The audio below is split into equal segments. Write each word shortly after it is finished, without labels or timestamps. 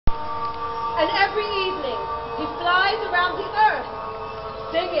And every evening he flies around the earth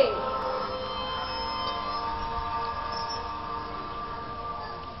singing.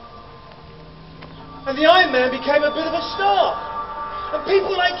 And the Iron Man became a bit of a star. And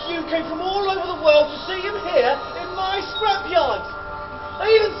people like you came from all over the world to see him here in my scrapyard.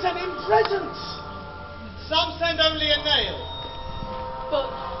 I even sent him presents. Some send only a nail. But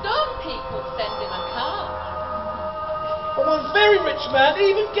some people send him a car. And one very rich man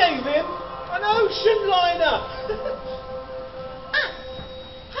even gave him an ocean liner. And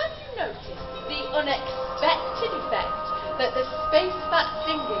have you noticed the unexpected effect that the space fat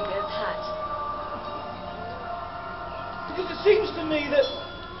singing has had? Because it seems to me that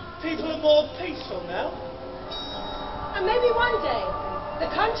people are more peaceful now. And maybe one day,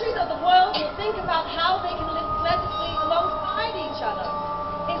 the countries of the world will think about how they can live pleasantly alongside each other,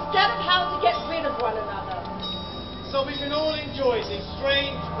 instead of how to get rid of one another. So we can all enjoy this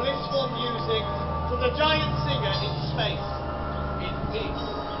strange, blissful music from the giant singer in space, in peace.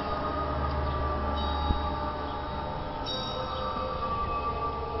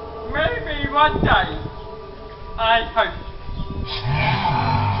 Maybe one day, I hope.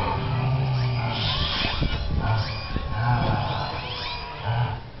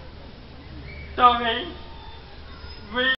 Sorry.